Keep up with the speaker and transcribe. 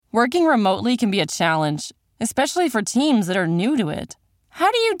Working remotely can be a challenge, especially for teams that are new to it. How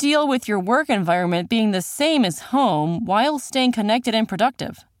do you deal with your work environment being the same as home while staying connected and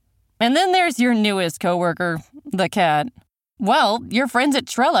productive? And then there's your newest coworker, the cat. Well, your friends at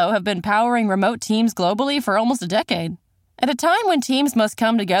Trello have been powering remote teams globally for almost a decade. At a time when teams must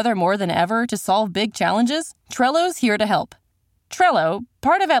come together more than ever to solve big challenges, Trello's here to help. Trello,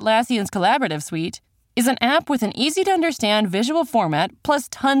 part of Atlassian's collaborative suite, is an app with an easy-to-understand visual format plus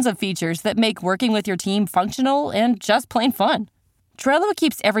tons of features that make working with your team functional and just plain fun. Trello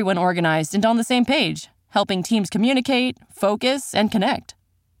keeps everyone organized and on the same page, helping teams communicate, focus, and connect.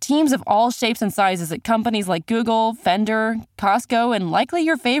 Teams of all shapes and sizes at companies like Google, Fender, Costco, and likely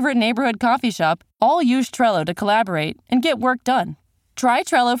your favorite neighborhood coffee shop all use Trello to collaborate and get work done. Try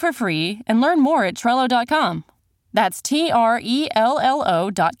Trello for free and learn more at Trello.com. That's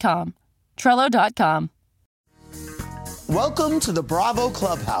Trello.com. Trello.com. Welcome to the Bravo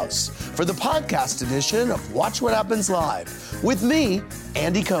Clubhouse for the podcast edition of Watch What Happens Live with me,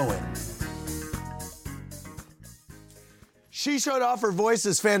 Andy Cohen. She showed off her voice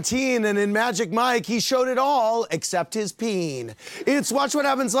as Fantine, and in Magic Mike, he showed it all except his peen. It's Watch What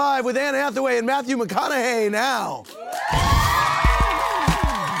Happens Live with Anne Hathaway and Matthew McConaughey now.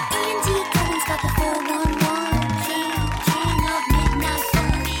 Andy Cohen's got the 411, king of midnight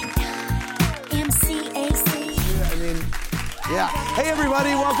fun, MCAC. Yeah. Hey,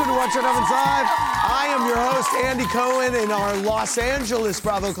 everybody. Welcome to Watch What Happens Live. I am your host, Andy Cohen, in our Los Angeles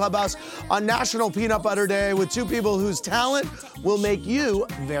Bravo Clubhouse on National Peanut Butter Day with two people whose talent will make you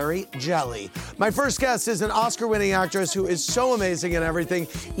very jelly. My first guest is an Oscar-winning actress who is so amazing in everything.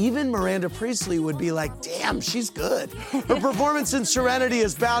 Even Miranda Priestly would be like, damn, she's good. Her performance in Serenity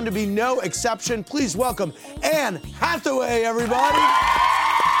is bound to be no exception. Please welcome Anne Hathaway, everybody.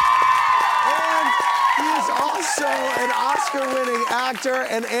 Also an Oscar-winning actor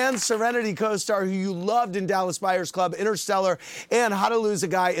and Anne's Serenity co-star who you loved in Dallas Buyers Club, Interstellar, and How to Lose a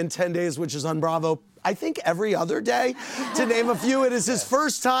Guy in 10 Days, which is on Bravo, I think every other day, to name a few. It is his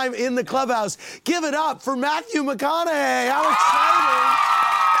first time in the clubhouse. Give it up for Matthew McConaughey. How exciting.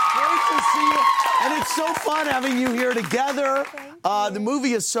 Great to see you. And it's so fun having you here together. The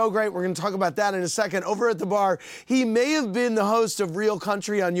movie is so great. We're going to talk about that in a second. Over at the bar, he may have been the host of Real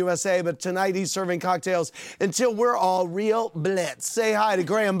Country on USA, but tonight he's serving cocktails until we're all real blitz. Say hi to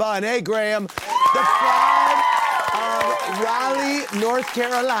Graham Bunn. Hey, Graham. The flag of Raleigh, North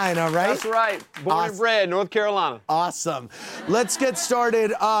Carolina, right? That's right. Born and bred, North Carolina. Awesome. Let's get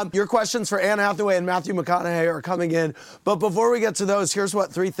started. Your questions for Anne Hathaway and Matthew McConaughey are coming in. But before we get to those, here's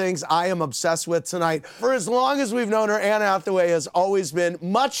what 3 things I am obsessed with tonight. For as long as we've known her, Anne Hathaway has always been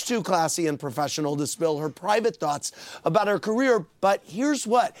much too classy and professional to spill her private thoughts about her career. But here's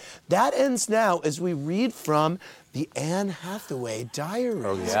what. That ends now as we read from the Anne Hathaway diaries.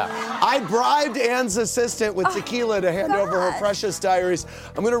 Oh, yeah. I bribed Anne's assistant with tequila to hand over her precious diaries.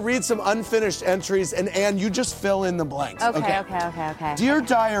 I'm going to read some unfinished entries, and Anne, you just fill in the blanks. Okay. Dear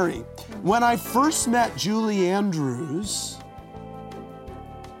Diary, when I first met Julie Andrews...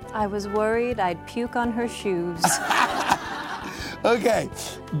 I was worried I'd puke on her shoes. Okay.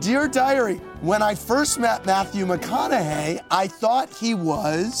 Dear Diary, when I first met Matthew McConaughey, I thought he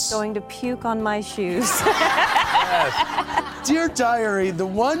was... Going to puke on my shoes. Dear Diary, the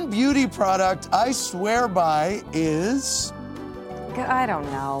one beauty product I swear by is... I don't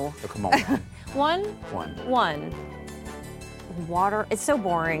know. Oh, come on. One. Water. It's so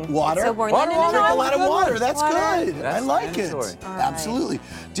boring. Water? It's so boring. Water, No, drink a lot of water. Water. That's good. I That's like it. mandatory. All right. Absolutely.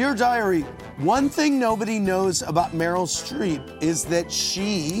 Dear Diary, one thing nobody knows about Meryl Streep is that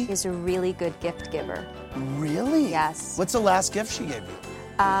she... She's a really good gift giver. Really? Yes. What's the last gift she gave you?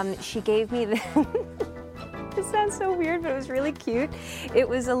 She gave me the... This sounds so weird, but it was really cute. It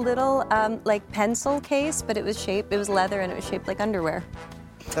was a little, like, pencil case, but it was leather, and it was shaped like underwear.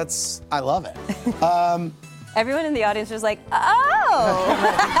 I love it. Everyone in the audience was like, oh,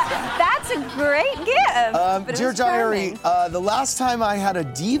 that's a great gift. But it Dear was Diary, charming. the last time I had a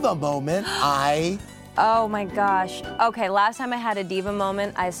diva moment, Oh my gosh. Okay, last time I had a diva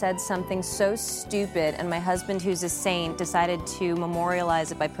moment, I said something so stupid, and my husband, who's a saint, decided to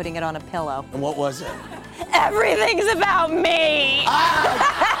memorialize it by putting it on a pillow. And what was it? Everything's about me!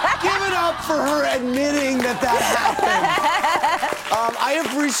 Give it up for her admitting that happened. I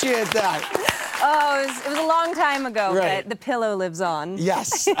appreciate that. Oh, it was a long time ago, Right. but the pillow lives on.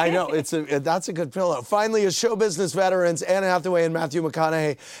 Yes, I know. That's a good pillow. Finally, as show business veterans, Anne Hathaway and Matthew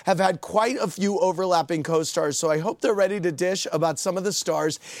McConaughey have had quite a few overlapping co-stars, so I hope they're ready to dish about some of the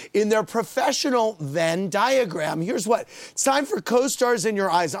stars in their professional Venn diagram. Here's what. It's time for co-stars in your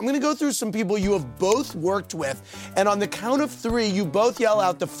eyes. I'm going to go through some people you have both worked with, and on the count of 3, you both yell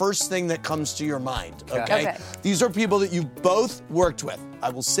out the first thing that comes to your mind, okay? These are people that you've both worked with. I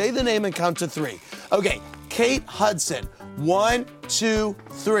will say the name and count to 3. Okay, Kate Hudson. 1, 2,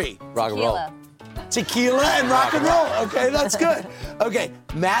 3. Rock and roll. Tequila and rock and roll. Okay, that's good. Okay,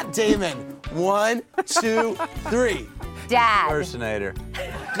 Matt Damon. 1, 2, 3. Dad. Impersonator.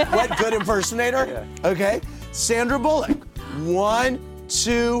 What, good impersonator? Yeah. Okay. Sandra Bullock. 1,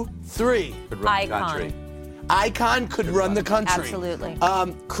 2, 3. Could run the Icon. country. Icon could run the country. Absolutely.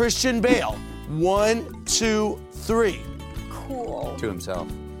 Christian Bale. 1, 2, 3. Cool. To himself.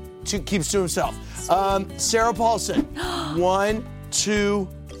 Keeps to himself. Sarah Paulson. 1, 2,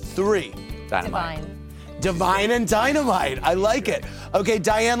 3. Dynamite. Divine and Dynamite. I like it. Okay,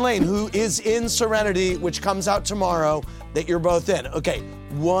 Diane Lane, who is in Serenity, which comes out tomorrow, that you're both in. Okay,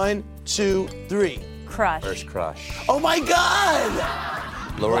 1, 2, 3. Crush. First crush. Oh my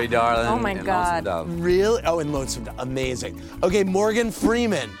God! Lori Darling. Oh my and God. Lonesome Dove. Really? Oh, and Lonesome Dove. Amazing. Okay, Morgan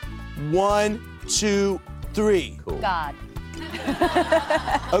Freeman. 1, 2, 3. Cool. God.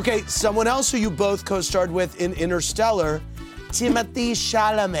 Okay, someone else who you both co-starred with in Interstellar, Timothée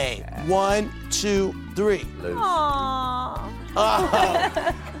Chalamet. 1, 2, 3. Loose. Aww.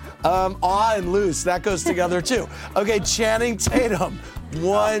 Awe and Loose. That goes together too. Okay, Channing Tatum.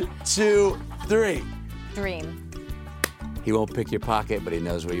 1, 2, 3. Dream. He won't pick your pocket, but he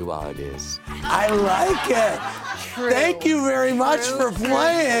knows where your wallet is. I like it. True. Thank you very much for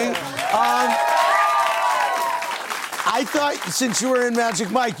playing. I thought since you were in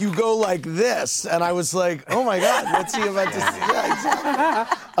Magic Mike, you go like this, and I was like, oh my God, what's he about to say? Yeah,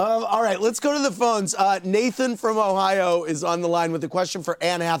 exactly. All right, let's go to the phones. Nathan from Ohio is on the line with a question for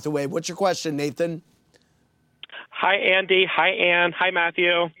Anne Hathaway. What's your question, Nathan? Hi, Andy. Hi, Anne. Hi,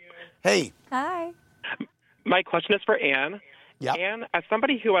 Matthew. Hey. Hi. My question is for Anne. Yep. Anne, as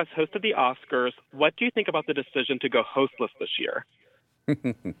somebody who has hosted the Oscars, what do you think about the decision to go hostless this year?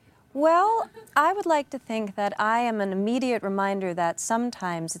 Well, I would like to think that I am an immediate reminder that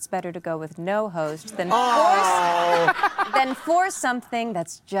sometimes it's better to go with no host than force something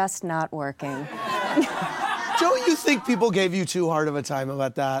that's just not working. Don't you think people gave you too hard of a time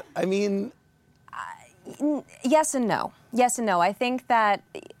about that? I mean... Yes and no. Yes and no. I think that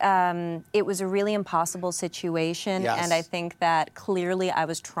it was a really impossible situation, Yes. and I think that clearly I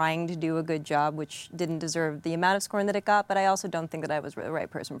was trying to do a good job, which didn't deserve the amount of scoring that it got, but I also don't think that I was the right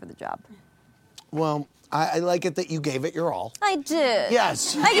person for the job. Well, I like it that you gave it your all. I did.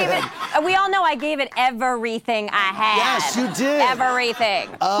 Yes, you I gave did. it. We all know I gave it everything I had. Yes, you did. Everything.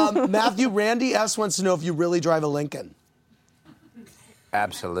 Matthew, Randy S. wants to know if you really drive a Lincoln.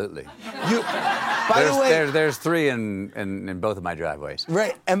 Absolutely. By the way, There's 3 in both of my driveways.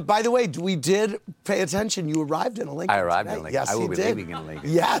 right. And by the way, we did pay attention. You arrived in a Lincoln. I arrived in a tonight. Lincoln. Yes, I will you be did. leaving in a Lincoln.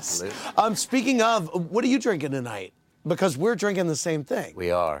 Yes. Absolutely. Speaking of, what are you drinking tonight? Because we're drinking the same thing.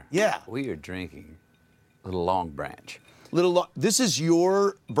 We are. Yeah. We are drinking Little Long Branch. This is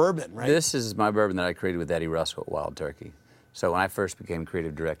your bourbon, right? This is my bourbon that I created with Eddie Russell at Wild Turkey. So when I first became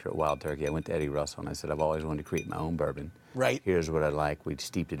creative director at Wild Turkey, I went to Eddie Russell and I said, I've always wanted to create my own bourbon. Right. Here's what I like. We'd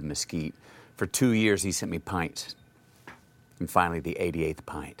steeped it in mesquite. For 2 years, he sent me pints. And finally, the 88th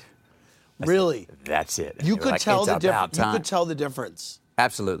pint. Really? That's it. And You they were could like, tell "It's the about difference. You time." could tell the difference.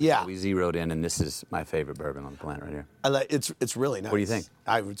 Absolutely. Yeah. We zeroed in, and this is my favorite bourbon on the planet right here. It's really nice. What do you think?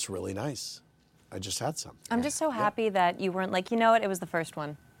 It's really nice. I just had some. I'm just so happy that you weren't like, you know what, it was the first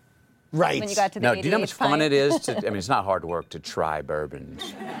one. Right. When you got to the No, do you know how much 88th fun pint. it is? It's not hard work to try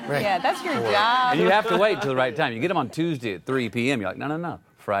bourbons. Right. Yeah, that's your job. And you have to wait until the right time. You get them on Tuesday at 3 p.m. You're like, no.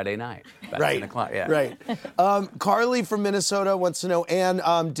 Friday night. About Right. 10 o'clock. Yeah. Right. Carly from Minnesota wants to know,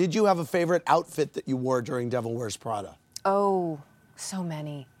 Anne, did you have a favorite outfit that you wore during Devil Wears Prada? Oh, so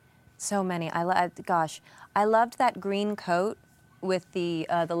many. So many. Gosh, I loved that green coat with the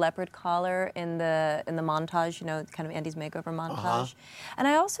leopard collar in the montage, you know, kind of Andy's makeover montage. And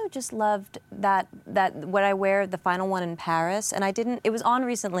I also just loved that what I wear, the final one in Paris, and it was on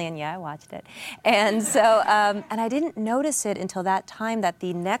recently, and yeah, I watched it. And so, and I didn't notice it until that time that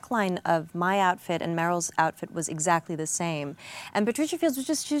the neckline of my outfit and Meryl's outfit was exactly the same. And Patricia Fields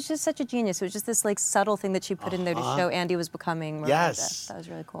she was just such a genius. It was just this like subtle thing that she put in there to show Andy was becoming Miranda. Yes. That was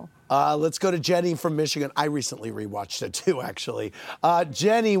really cool. Let's go to Jenny from Michigan. I recently rewatched it too, actually.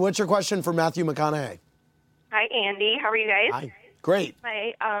 Jenny, what's your question for Matthew McConaughey? Hi, Andy. How are you guys? Hi. Great.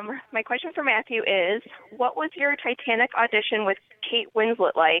 My question for Matthew is, what was your Titanic audition with Kate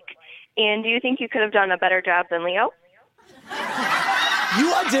Winslet like? And do you think you could have done a better job than Leo?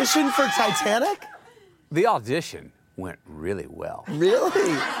 You auditioned for Titanic? The audition went really well.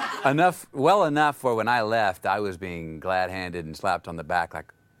 Really? Well enough for when I left, I was being glad-handed and slapped on the back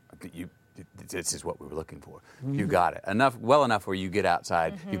like, this is what we were looking for. You got it. Well enough where you get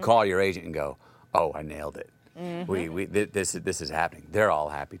outside, you call your agent and go, oh, I nailed it. This is happening. They're all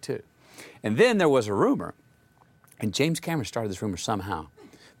happy too. And then there was a rumor, and James Cameron started this rumor somehow,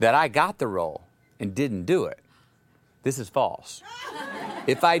 that I got the role and didn't do it. This is false.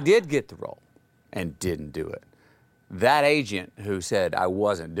 If I did get the role and didn't do it, that agent who said I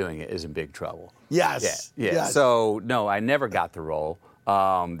wasn't doing it is in big trouble. Yes. Yeah. Yes. So, no, I never got the role.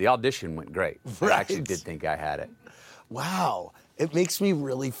 The audition went great. Right. I actually did think I had it. Wow. It makes me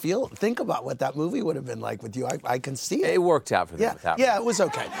really think about what that movie would have been like with you. I can see it. It worked out for them without me. Yeah, it was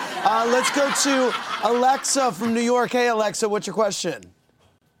okay. Let's go to Alexa from New York. Hey, Alexa, what's your question?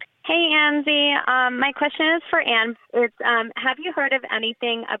 Hey, Andy. My question is for Anne. It's, have you heard of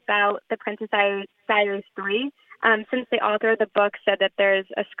anything about The Princess Diaries 3? Since the author of the book said that there's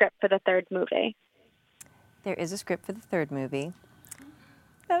a script for the third movie. There is a script for the third movie.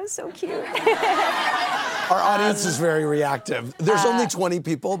 That was so cute. Our audience is very reactive. There's only 20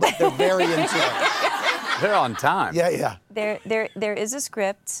 people, but they're very into it. They're on time. Yeah. There is a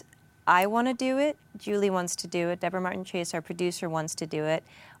script. I want to do it. Julie wants to do it. Deborah Martin Chase, our producer, wants to do it.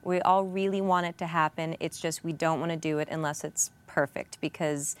 We all really want it to happen. It's just we don't want to do it unless it's perfect,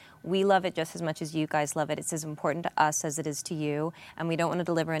 because we love it just as much as you guys love it. It's as important to us as it is to you, and we don't want to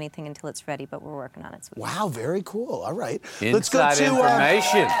deliver anything until it's ready, but we're working on it. So Wow, very cool. All right. Let's go to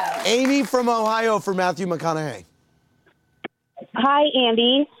information. Amy from Ohio for Matthew McConaughey. Hi,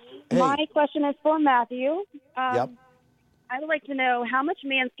 Andy. Hey. My question is for Matthew. Yep. I would like to know how much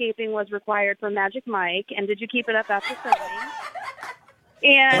manscaping was required for Magic Mike, and did you keep it up after filming?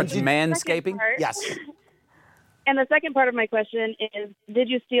 And What's manscaping? Yes. And the second part of my question is, did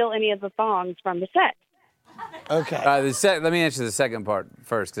you steal any of the thongs from the set? Okay. Let me answer the second part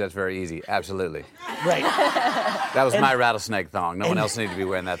first, because that's very easy. Absolutely. Right. That was my rattlesnake thong. No one else needed to be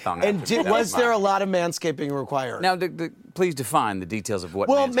wearing that thong. And was there a lot of manscaping required? Now, please define the details of what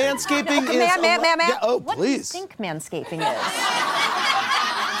manscaping is... Ma'am. Yeah, oh, what please. do you think manscaping is?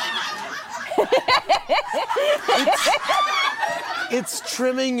 It's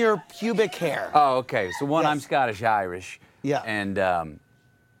trimming your pubic hair. Oh, okay. So one, Yes. I'm Scottish-Irish. Yeah. And I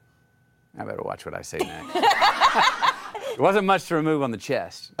better watch what I say next. There wasn't much to remove on the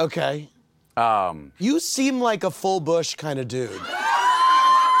chest. Okay. You seem like a full bush kind of dude.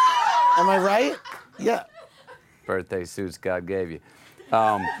 Am I right? Yeah. Birthday suits God gave you.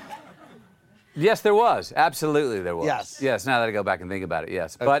 Yes, there was. Absolutely, there was. Yes. Yes. Now that I go back and think about it,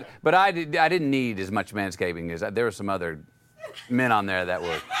 yes. Okay. But I didn't need as much manscaping as there were some other men on there that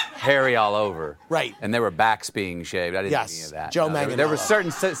were hairy all over. Right. And there were backs being shaved. I didn't need any of that. Joe There were Manganiello.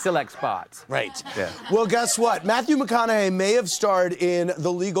 certain select spots. Right. Yeah. Well, guess what? Matthew McConaughey may have starred in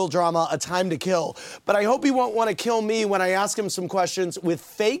the legal drama A Time to Kill, but I hope he won't want to kill me when I ask him some questions with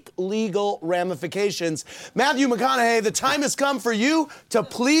fake legal ramifications. Matthew McConaughey, the time has come for you to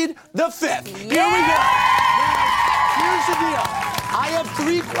plead the fifth. Here we go. Now, here's the deal. I have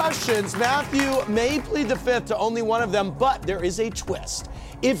 3 questions. Matthew may plead the fifth to only one of them, but there is a twist.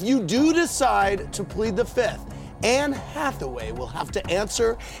 If you do decide to plead the fifth, Anne Hathaway will have to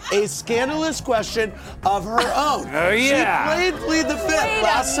answer a scandalous question of her own. Oh, yeah. She played Plead the Fifth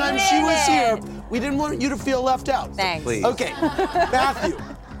last time she was here. We didn't want you to feel left out. Thanks. Please. Okay, Matthew,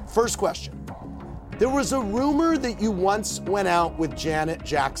 first question. There was a rumor that you once went out with Janet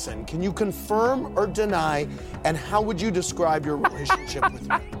Jackson. Can you confirm or deny, and how would you describe your relationship with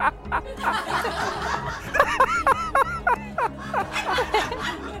me?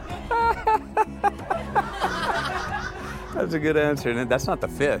 That's a good answer. And that's not the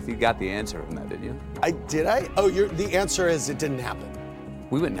fifth. You got the answer from that, didn't you? Did I? Oh, the answer is it didn't happen.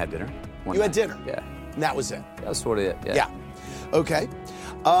 We went and had dinner. One You had night. dinner? Yeah. And that was it? That was sort of it. Yeah. Yeah. Okay.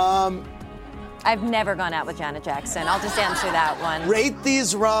 I've never gone out with Janet Jackson. I'll just answer that one. Rate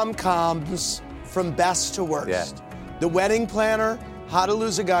these rom-coms from best to worst. Yeah. The Wedding Planner, How to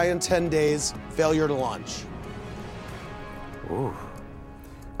Lose a Guy in 10 Days, Failure to Launch. Ooh.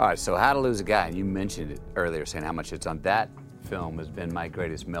 All right, so How to Lose a Guy, and you mentioned it earlier, saying how much it's on. That film has been my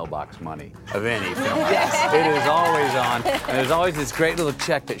greatest mailbox money of any film. Yes. It is always on, and there's always this great little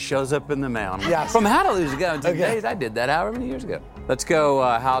check that shows up in the mail. And I'm like, Yes. From How to Lose a Guy in 10 Okay. days, I did that however many years ago. Let's go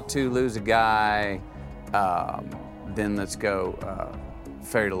How to Lose a Guy, then let's go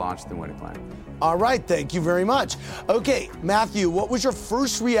ferry to launch than way to climb. All right, thank you very much. Okay, Matthew, what was your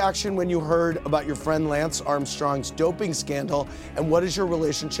first reaction when you heard about your friend Lance Armstrong's doping scandal, and what is your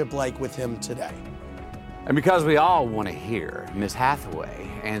relationship like with him today? And because we all want to hear Miss Hathaway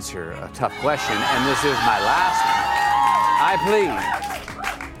answer a tough question, and this is my last one, I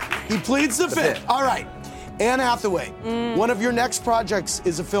plead. He pleads the fifth. All right. Anne Hathaway, one of your next projects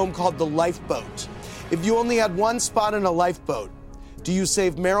is a film called The Lifeboat. If you only had one spot in a lifeboat, do you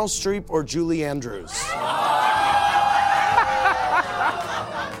save Meryl Streep or Julie Andrews?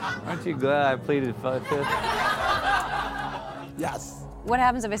 Aren't you glad I pleaded fifth? Yes. What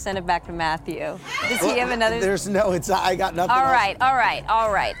happens if I send it back to Matthew? Does he have another? I got nothing All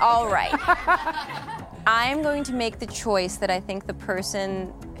else. right. I'm going to make the choice that I think the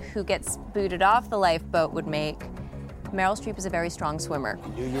person who gets booted off the lifeboat would make. Meryl Streep is a very strong swimmer.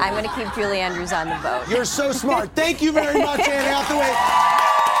 I'm going to keep Julie Andrews on the boat. You're so smart. Thank you very much, Anne Hathaway.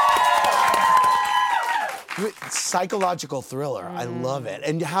 Psychological thriller. I love it.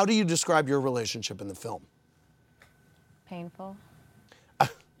 And how do you describe your relationship in the film? Painful.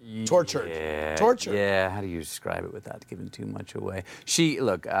 Tortured. Yeah, Tortured. Yeah, how do you describe it without giving too much away?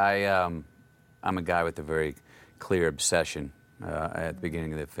 Look, I'm a guy with a very clear obsession at the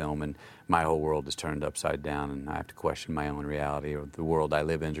beginning of the film, and my whole world is turned upside down, and I have to question my own reality, or the world I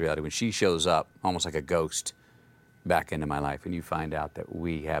live in's reality. When she shows up, almost like a ghost, back into my life, and you find out that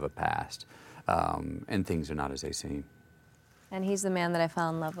we have a past, and things are not as they seem. And he's the man that I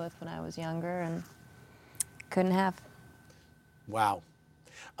fell in love with when I was younger and couldn't have. Wow.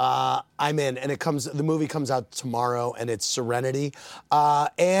 I'm in, and the movie comes out tomorrow, and it's Serenity.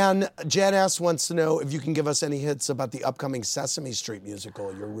 And Jen S. wants to know if you can give us any hints about the upcoming Sesame Street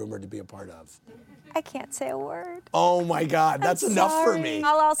musical you're rumored to be a part of. I can't say a word. Oh my God, that's enough for me.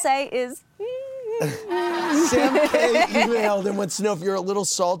 All I'll say is. Sam K. emailed and wants to know if you're a little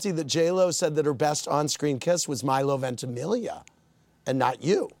salty that J-Lo said that her best on-screen kiss was Milo Ventimiglia, and not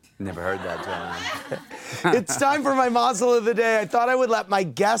you. Never heard that, John. It's time for my mazel of the day. I thought I would let my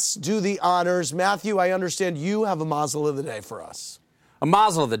guests do the honors. Matthew, I understand you have a mazel of the day for us. A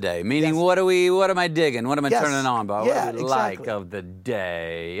mazel of the day, meaning Yes. what am I digging? What am I turning on by? Yeah, what do we exactly. like of the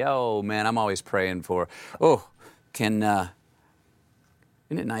day? Oh, man, I'm always praying for, isn't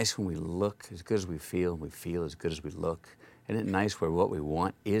it nice when we look as good as we feel, and we feel as good as we look? Isn't it nice where what we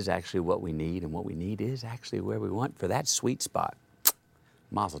want is actually what we need, and what we need is actually where we want for that sweet spot?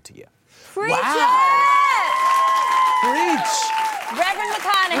 Mazel to you. Preach Wow. it! Preach! Reverend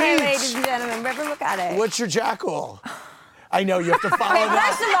McConaughey, Preach. ladies and gentlemen. Reverend McConaughey. What's your jackal? I know you have to follow Okay, that.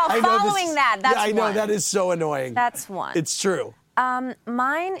 first of all, I know following that, that's yeah, I know one. that is so annoying. That's one. It's true.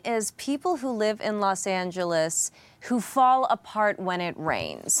 Mine is people who live in Los Angeles who fall apart when it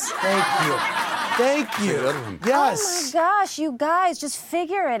rains. Thank you. Thank you. Yes. Oh my gosh, you guys, just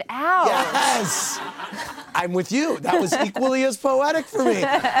figure it out. Yes. I'm with you. That was equally as poetic for me.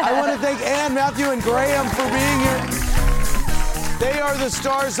 I want to thank Anne, Matthew, and Graham for being here. They are the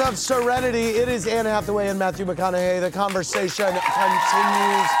stars of Serenity. It is Anne Hathaway and Matthew McConaughey. The conversation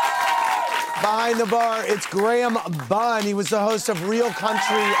continues. Behind the bar, it's Graham Bunn. He was the host of Real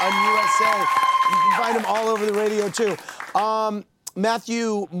Country on USA. You can find him all over the radio, too.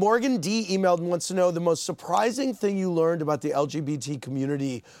 Matthew, Morgan D. emailed and wants to know the most surprising thing you learned about the LGBT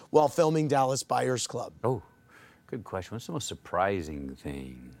community while filming Dallas Buyers Club. Oh, good question. What's the most surprising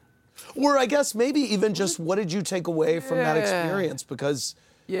thing? Or I guess maybe even just what did you take away from that experience? Because...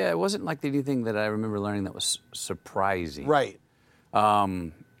 Yeah, it wasn't like anything that I remember learning that was surprising. Right.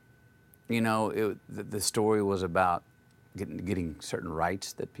 The story was about getting certain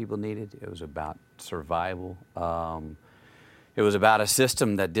rights that people needed. It was about survival. It was about a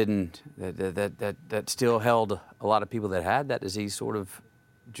system that that still held a lot of people that had that disease sort of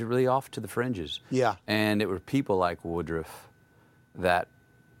really off to the fringes. Yeah. And it were people like Woodruff that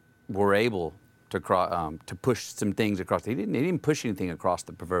were able to push some things across. He didn't push anything across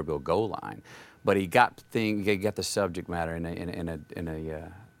the proverbial goal line, but he got the subject matter in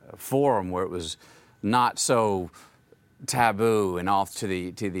a forum where it was not so taboo and off to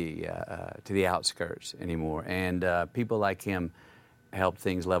the outskirts anymore. And people like him helped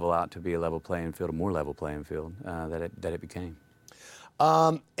things level out to be a level playing field, a more level playing field that it became.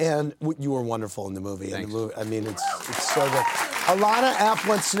 And you were wonderful in the movie. Thanks. I mean, it's so good. Alana App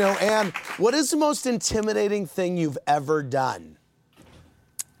wants to know, Anne, what is the most intimidating thing you've ever done?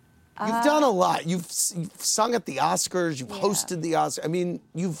 You've done a lot. You've sung at the Oscars. You've hosted the Oscars. I mean,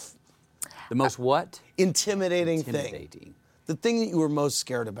 The most what? Intimidating thing. Intimidating. The thing that you were most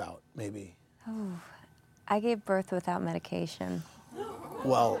scared about, maybe. I gave birth without medication.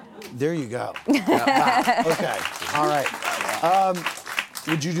 Well, there you go. Okay. All right.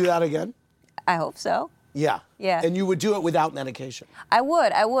 Would you do that again? I hope so. Yeah. Yeah. And you would do it without medication? I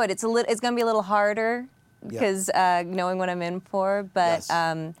would. It's going to be a little harder because knowing what I'm in for, but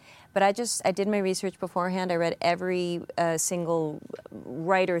but I did my research beforehand. I read every single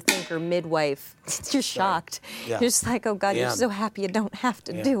writer, thinker, midwife. You're shocked. Yeah. You're just like, oh God, you're so happy you don't have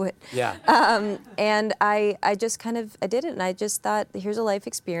to do it. Yeah. And I just I did it, and I just thought, here's a life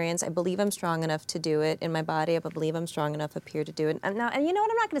experience. I believe I'm strong enough to do it in my body. I believe I'm strong enough up here to do it. And you know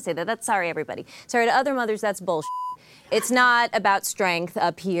what? I'm not going to say that. That's sorry, everybody. Sorry to other mothers. That's bullshit. It's not about strength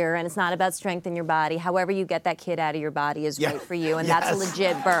up here, and it's not about strength in your body. However you get that kid out of your body is right for you, and that's a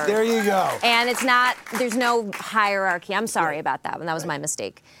legit birth. There you go. And it's not, there's no hierarchy. I'm sorry about that one. That was my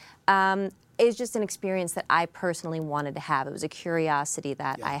mistake. It's just an experience that I personally wanted to have. It was a curiosity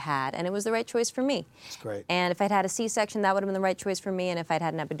that I had, and it was the right choice for me. That's great. And if I'd had a C-section, that would have been the right choice for me, and if I'd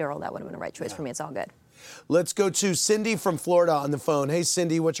had an epidural, that would have been the right choice for me. It's all good. Let's go to Cindy from Florida on the phone. Hey,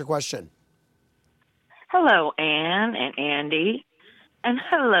 Cindy, what's your question? Hello, Ann and Andy. And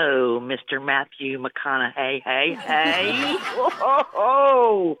hello, Mr. Matthew McConaughey. Hey.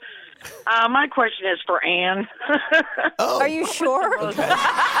 Whoa. My question is for Ann. Are you sure? Okay.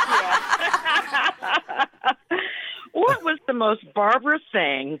 What was the most Barbara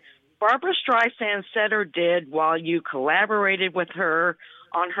thing Barbra Streisand said or did while you collaborated with her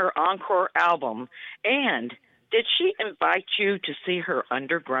on her encore album? And did she invite you to see her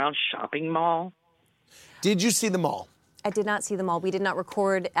underground shopping mall? Did you see them all? I did not see them all. We did not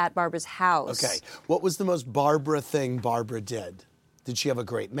record at Barbara's house. Okay. What was the most Barbara thing Barbara did? Did she have a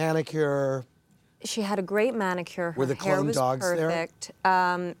great manicure? She had a great manicure. Her Were the hair clone was dogs perfect.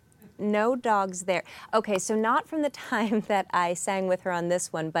 No dogs there. Okay, so not from the time that I sang with her on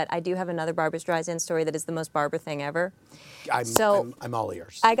this one, but I do have another Barbra Streisand story that is the most Barbara thing ever. I'm all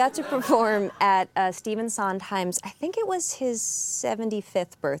ears. I got to perform at Stephen Sondheim's, I think it was his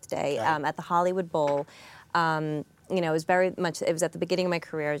 75th birthday, at the Hollywood Bowl. It was it was at the beginning of my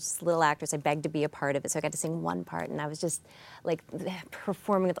career. I was just a little actress. I begged to be a part of it, so I got to sing one part, and I was just like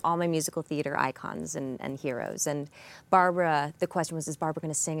performing with all my musical theater icons and heroes. And Barbara, the question was, is Barbara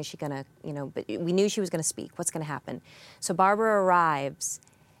going to sing? Is she going to, but we knew she was going to speak. What's going to happen? So Barbara arrives.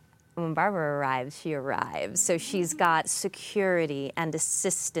 When Barbara arrives, she arrives. So she's got security and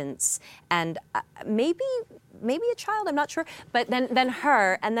assistance and maybe a child, I'm not sure. But then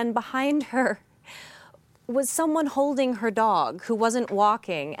her, and then behind her was someone holding her dog who wasn't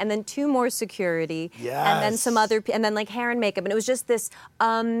walking, and then two more security, and then some other, and then like hair and makeup, and it was just this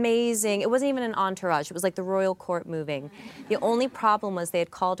amazing, it wasn't even an entourage, it was like the royal court moving. The only problem was they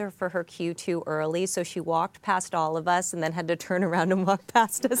had called her for her cue too early, so she walked past all of us and then had to turn around and walk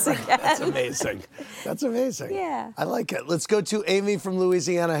past us again. That's amazing. That's amazing. Yeah. I like it. Let's go to Amy from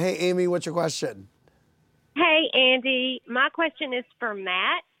Louisiana. Hey, Amy, what's your question? Hey, Andy. My question is for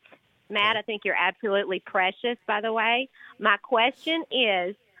Matt. Matt, I think you're absolutely precious, by the way. My question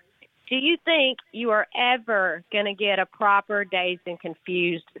is, do you think you are ever going to get a proper Dazed and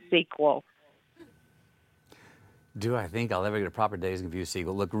Confused sequel? Do I think I'll ever get a proper Dazed and Confused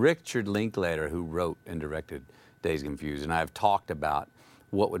sequel? Look, Richard Linklater, who wrote and directed Dazed and Confused, and I have talked about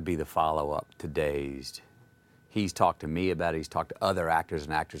what would be the follow-up to Dazed. He's talked to me about it. He's talked to other actors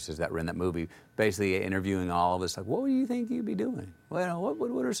and actresses that were in that movie, basically interviewing all of us, like, what do you think you'd be doing? Well, what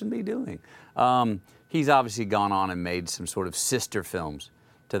would Wooderson be doing? He's obviously gone on and made some sort of sister films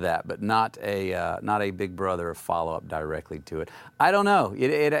to that, but not a Big Brother or follow-up directly to it. I don't know.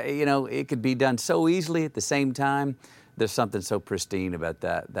 It could be done so easily at the same time. There's something so pristine about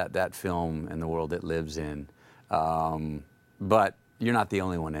that film and the world it lives in. But you're not the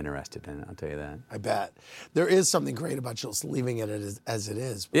only one interested in it, I'll tell you that. I bet. There is something great about just leaving it as it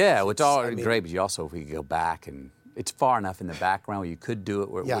is. Yeah, it's all great, but you also, if we could go back, and it's far enough in the background where you could do it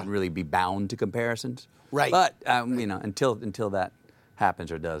where it wouldn't really be bound to comparisons. Right. But, until that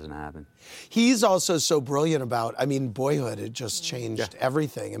happens or doesn't happen. He's also so brilliant about, Boyhood, it just changed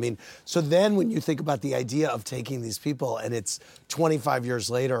everything. So then when you think about the idea of taking these people and it's 25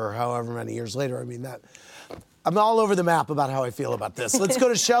 years later or however many years later, I'm all over the map about how I feel about this. Let's go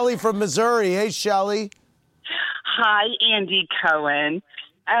to Shelley from Missouri. Hey, Shelley. Hi, Andy Cohen.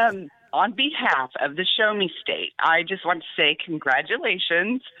 On behalf of the Show Me State, I just want to say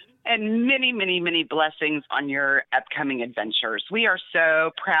congratulations and many, many, many blessings on your upcoming adventures. We are so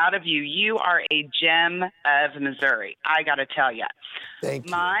proud of you. You are a gem of Missouri, I got to tell you. Thank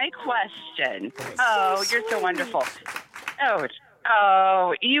you. My question. Oh, you're so wonderful.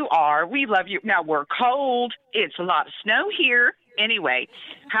 Oh, you are. We love you. Now, we're cold. It's a lot of snow here. Anyway,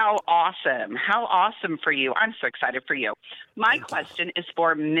 how awesome. How awesome for you. I'm so excited for you. My question is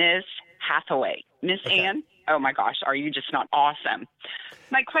for Miss Hathaway. Miss Ann, oh my gosh, are you just not awesome?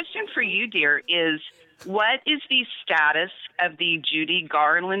 My question for you, dear, is what is the status of the Judy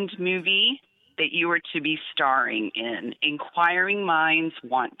Garland movie that you were to be starring in? Inquiring minds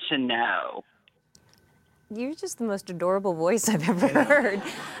want to know. You're just the most adorable voice I've ever heard.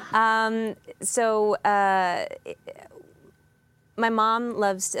 My mom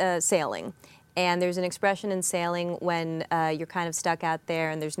loves sailing. And there's an expression in sailing when you're kind of stuck out there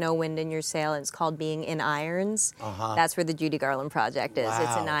and there's no wind in your sail, and it's called being in irons. That's where the Judy Garland project is.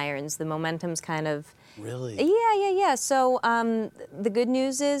 It's in irons. The momentum's kind of... Really? Yeah. So the good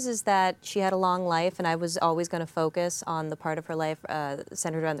news is that she had a long life, and I was always going to focus on the part of her life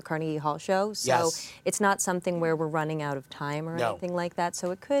centered around the Carnegie Hall show. So it's not something where we're running out of time or anything like that.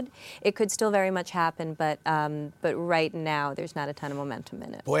 So it could still very much happen, but right now there's not a ton of momentum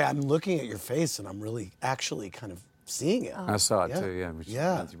in it. Boy, I'm looking at your face, and I'm really actually kind of seeing it. I saw it too.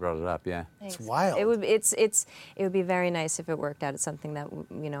 Yeah. You brought it up. Yeah. Thanks. It's wild. It would be very nice if it worked out. It's something that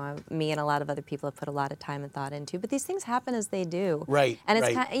me and a lot of other people have put a lot of time and thought into. But these things happen as they do. Right. And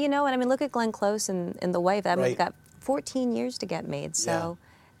it's kind of, and I mean, look at Glenn Close and The Wife. I mean, we've got 14 years to get made. So,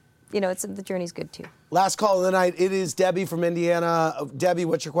 the journey's good too. Last call of the night. It is Debbie from Indiana. Debbie,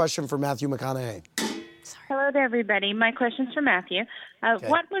 what's your question for Matthew McConaughey? Hello to everybody. My question's for Matthew.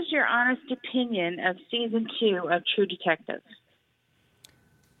 What was your honest opinion of season 2 of True Detective?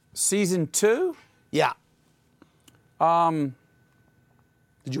 Season 2? Yeah. Did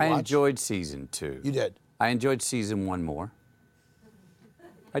you I watch? enjoyed season 2. You did? I enjoyed season 1 more.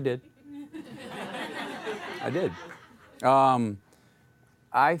 I did.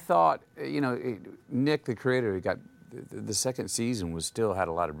 I thought, Nick, the creator, got the second season had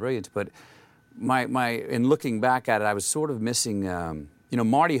a lot of brilliance, but in looking back at it, I was sort of missing,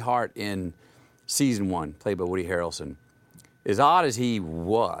 Marty Hart in season 1, played by Woody Harrelson. As odd as he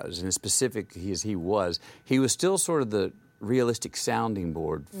was, and as specific as he was still sort of the realistic sounding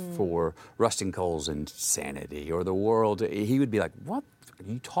board for Rustin Cole's insanity or the world. He would be like, what are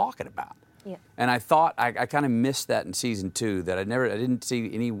you talking about? Yeah. And I thought, I kind of missed that in season 2, that I didn't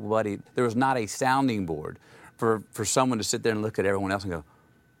see anybody, there was not a sounding board for someone to sit there and look at everyone else and go,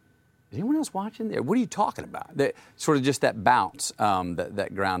 is anyone else watching there? What are you talking about? Sort of just that bounce that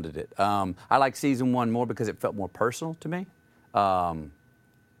grounded it. I like season 1 more because it felt more personal to me. And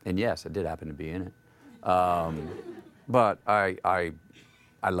yes, I did happen to be in it. But I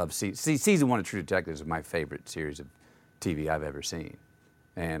love season 1 of True Detective is my favorite series of TV I've ever seen.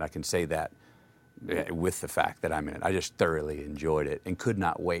 And I can say that with the fact that I'm in it. I just thoroughly enjoyed it and could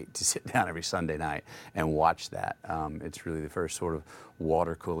not wait to sit down every Sunday night and watch that. It's really the first sort of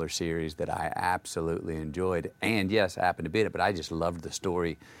water cooler series that I absolutely enjoyed. And yes, I happened to be in it, but I just loved the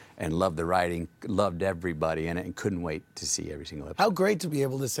story and loved the writing, loved everybody in it, and couldn't wait to see every single episode. How great to be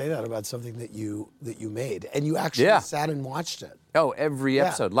able to say that about something that you made, and you actually sat and watched it. Oh, every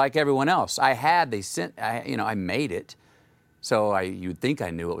episode, like everyone else. I made it. So you'd think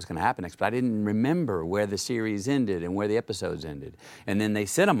I knew what was going to happen next, but I didn't remember where the series ended and where the episodes ended. And then they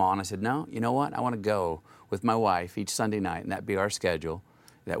sent them on. I said, no, you know what? I want to go with my wife each Sunday night, and that'd be our schedule,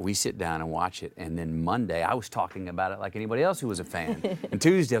 that we sit down and watch it. And then Monday, I was talking about it like anybody else who was a fan. And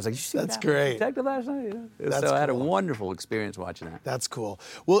Tuesday, I was like, you see that's great. Detective last night? That's so I had a cool. wonderful experience watching that. That's cool.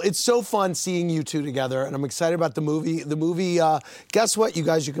 Well, it's so fun seeing you two together, and I'm excited about the movie. The movie, guess what, you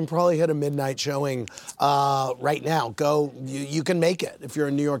guys? You can probably hit a midnight showing right now. Go, you can make it if you're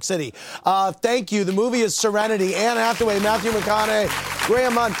in New York City. Thank you. The movie is Serenity. Anne Hathaway, Matthew McConaughey,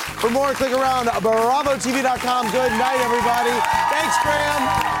 Graham Munn. For more, click around BravoTV.com. Good night, everybody. Thanks, Graham.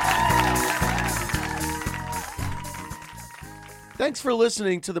 Thanks for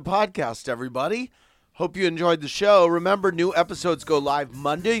listening to the podcast, everybody. Hope you enjoyed the show. Remember, new episodes go live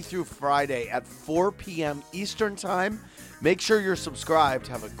Monday through Friday at 4 p.m. Eastern Time. Make sure you're subscribed.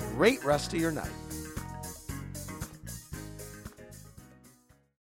 Have a great rest of your night.